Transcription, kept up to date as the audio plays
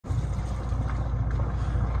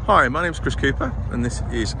Hi, my name's Chris Cooper and this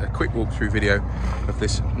is a quick walkthrough video of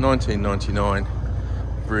this 1999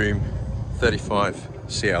 Broom 35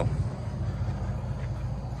 CL.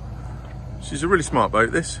 She's a really smart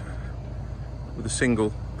boat, this, with a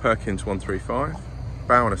single Perkins 135,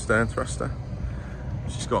 bow and a stern thruster.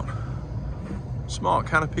 She's got smart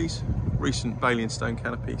canopies, recent Bailey and Stone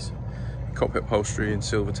canopies, cockpit upholstery in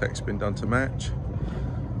silver tech's been done to match.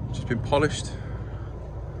 She's been polished,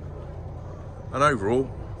 and overall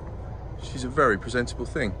she's a very presentable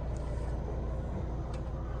thing.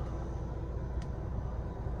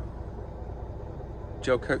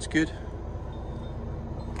 Gel coat's good,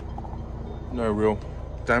 no real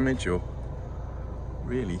damage or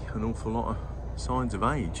really an awful lot of signs of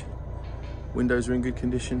age. Windows are in good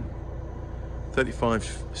condition. 35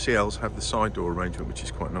 CLs have the side door arrangement, which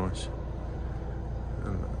is quite nice,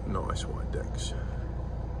 and nice wide decks.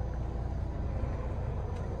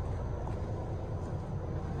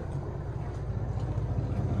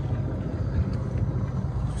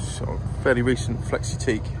 So fairly recent flexi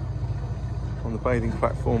teak on the bathing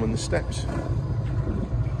platform and the steps.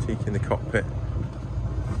 Teak in the cockpit.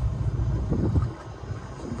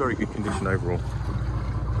 Very good condition overall.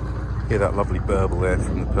 Hear that lovely burble there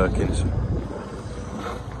from the Perkins.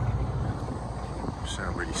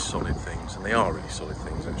 Sound really solid things, and they are really solid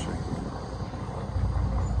things actually.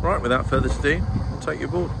 Right, without further ado, I'll take you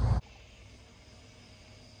aboard.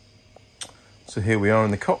 So here we are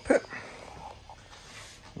in the cockpit.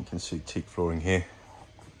 You can see teak flooring here.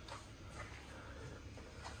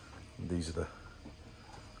 And these are the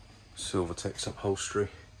Silvertex upholstery.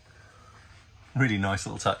 Really nice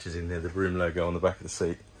little touches in there, the Broom logo on the back of the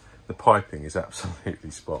seat. The piping is absolutely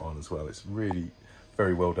spot on as well. It's really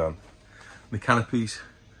very well done. The canopies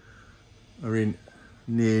are in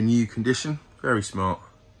near new condition, very smart.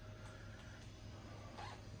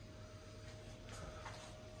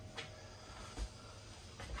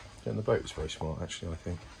 And the boat was very smart actually, I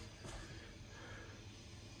think.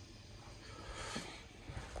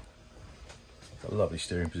 Got a lovely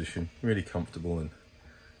steering position, really comfortable, and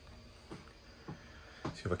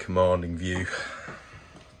you have a commanding view.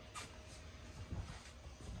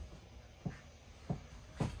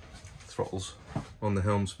 Throttles on the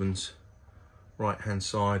helmsman's right hand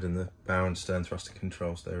side and the bow and stern thruster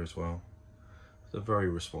controls there as well. It's a very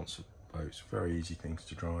responsive boat, very easy things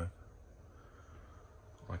to drive.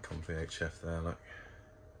 Icon VHF there, look.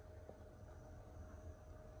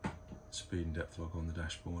 Speed and depth log on the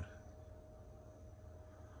dashboard.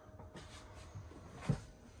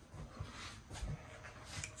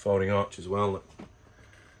 Folding arch as well, look.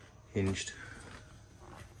 Hinged.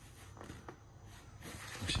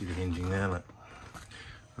 You see the hinging there, look.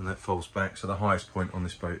 And that folds back. So the highest point on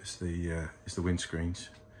this boat is the windscreens.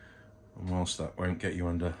 And whilst that won't get you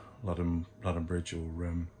under Ludden Bridge or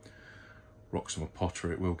Wroxham or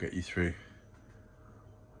Potter, it will get you through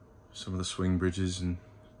some of the swing bridges and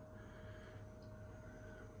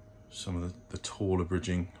some of the taller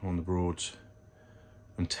bridging on the Broads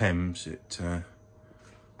and Thames. It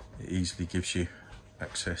easily gives you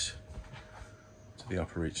access to the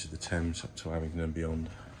upper reach of the Thames up to Abingdon and beyond.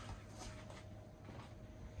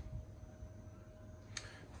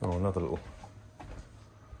 Oh, another little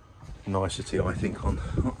nicety I think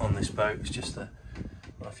on this boat is just the, I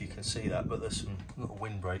don't know if you can see that, but there's some little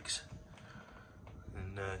windbreaks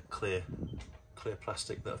and clear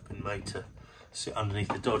plastic that have been made to sit underneath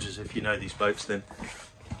the dodgers. If you know these boats, then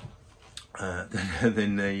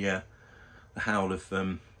the howl of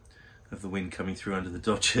the wind coming through under the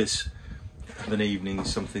dodgers of an evening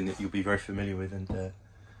is something that you'll be very familiar with, and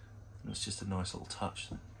it's just a nice little touch.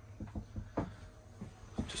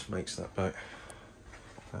 It just makes that boat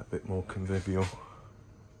that bit more convivial.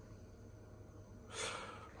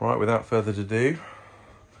 Right, without further ado,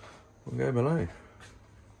 we'll go below.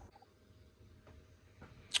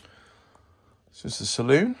 So it's the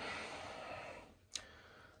saloon,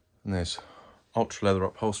 and there's ultra leather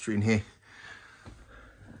upholstery in here.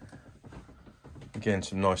 Again,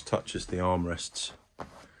 some nice touches. The armrests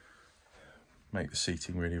make the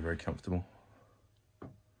seating really very comfortable.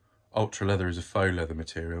 Ultra leather is a faux leather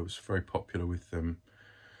material. It's very popular with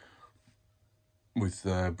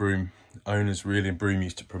Broom owners, really, and Broom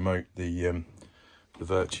used to promote the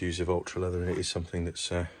virtues of ultra leather, and it is something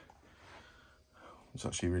that's it's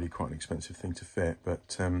actually really quite an expensive thing to fit,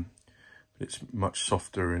 but it's much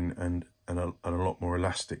softer and a lot more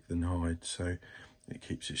elastic than hide, so it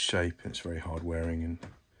keeps its shape, and it's very hard wearing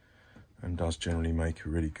and does generally make a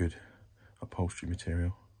really good upholstery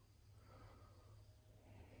material.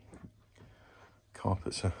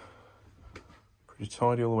 Carpets are pretty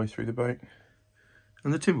tidy all the way through the boat,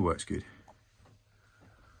 and the timber work's good.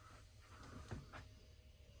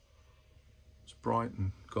 bright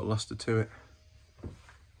and got luster to it.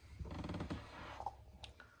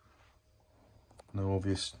 No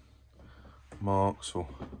obvious marks or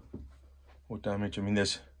damage. I mean,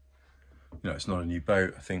 there's, you know, it's not a new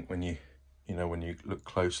boat. I think when you look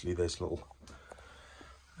closely, there's little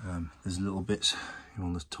bits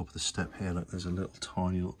on the top of the step here. Look, there's a little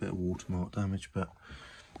tiny little bit of watermark damage, but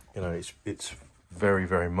you know, it's very,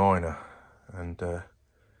 very minor, and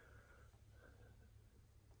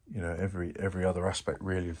you know, every other aspect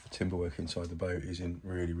really of the timberwork inside the boat is in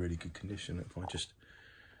really, really good condition. If I just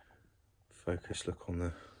focus, look on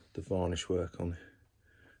the varnish work on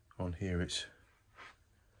here, it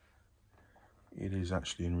is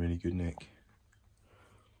actually in really good nick.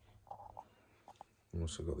 I've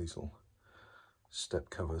also got these little step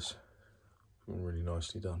covers, really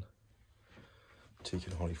nicely done. Teak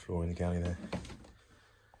and holly floor in the galley there.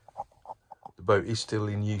 The boat is still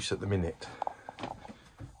in use at the minute.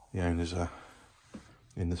 The owners are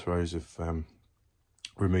in the throes of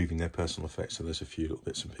removing their personal effects, so there's a few little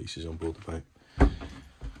bits and pieces on board the boat.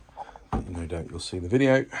 No doubt you'll see the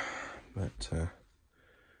video, but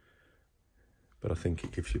I think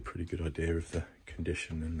it gives you a pretty good idea of the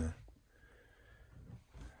condition and the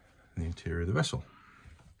interior of the vessel.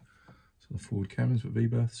 So the forward cabins with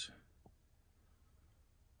V-berths,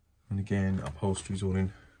 and again, upholstery's all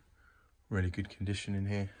in really good condition in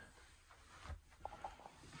here.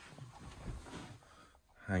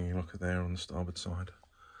 Hanging locker there on the starboard side.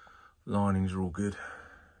 Linings are all good.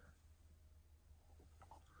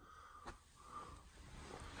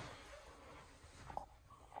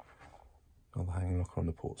 Another hanging locker on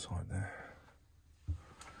the port side there.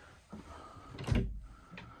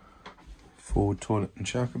 Forward toilet and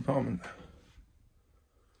shower compartment.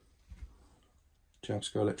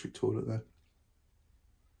 Jabsco electric toilet there.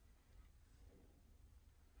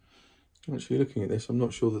 Actually, looking at this, I'm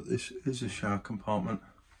not sure that this is a shower compartment.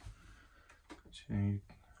 So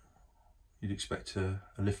you'd expect a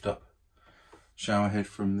lift up shower head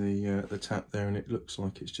from the tap there, and it looks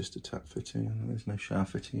like it's just a tap fitting, and there's no shower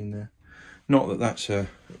fitting in there. Not that that's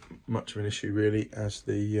much of an issue really, as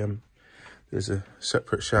there's a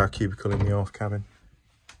separate shower cubicle in the aft cabin.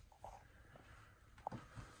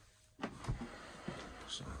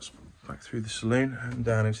 So let's back through the saloon and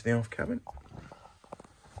down into the aft cabin.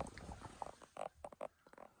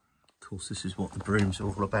 Of course, this is what the Broom's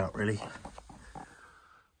all about really.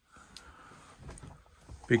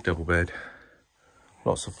 Big double bed,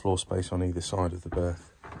 lots of floor space on either side of the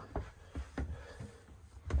berth.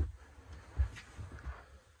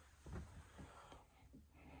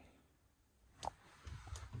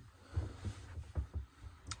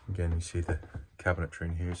 Again, you see the cabinetry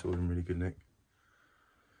in here, it's all in really good nick.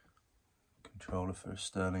 Controller for a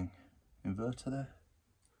Sterling inverter there.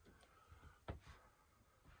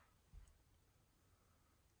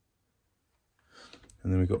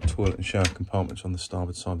 And then we've got toilet and shower compartments on the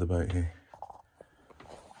starboard side of the boat here.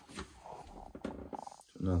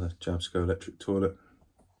 Another Jabsco electric toilet.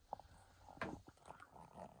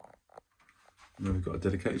 And then we've got a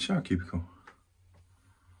dedicated shower cubicle.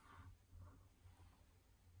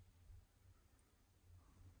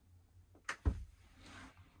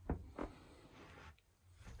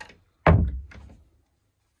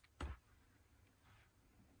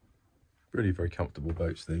 Really very comfortable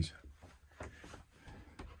boats, these.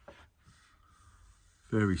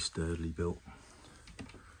 Very sturdily built.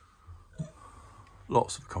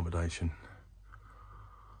 Lots of accommodation.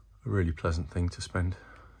 A really pleasant thing to spend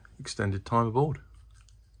extended time aboard.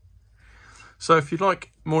 So if you'd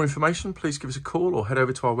like more information, please give us a call or head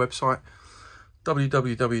over to our website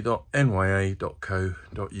www.nya.co.uk.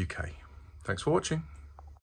 Thanks for watching.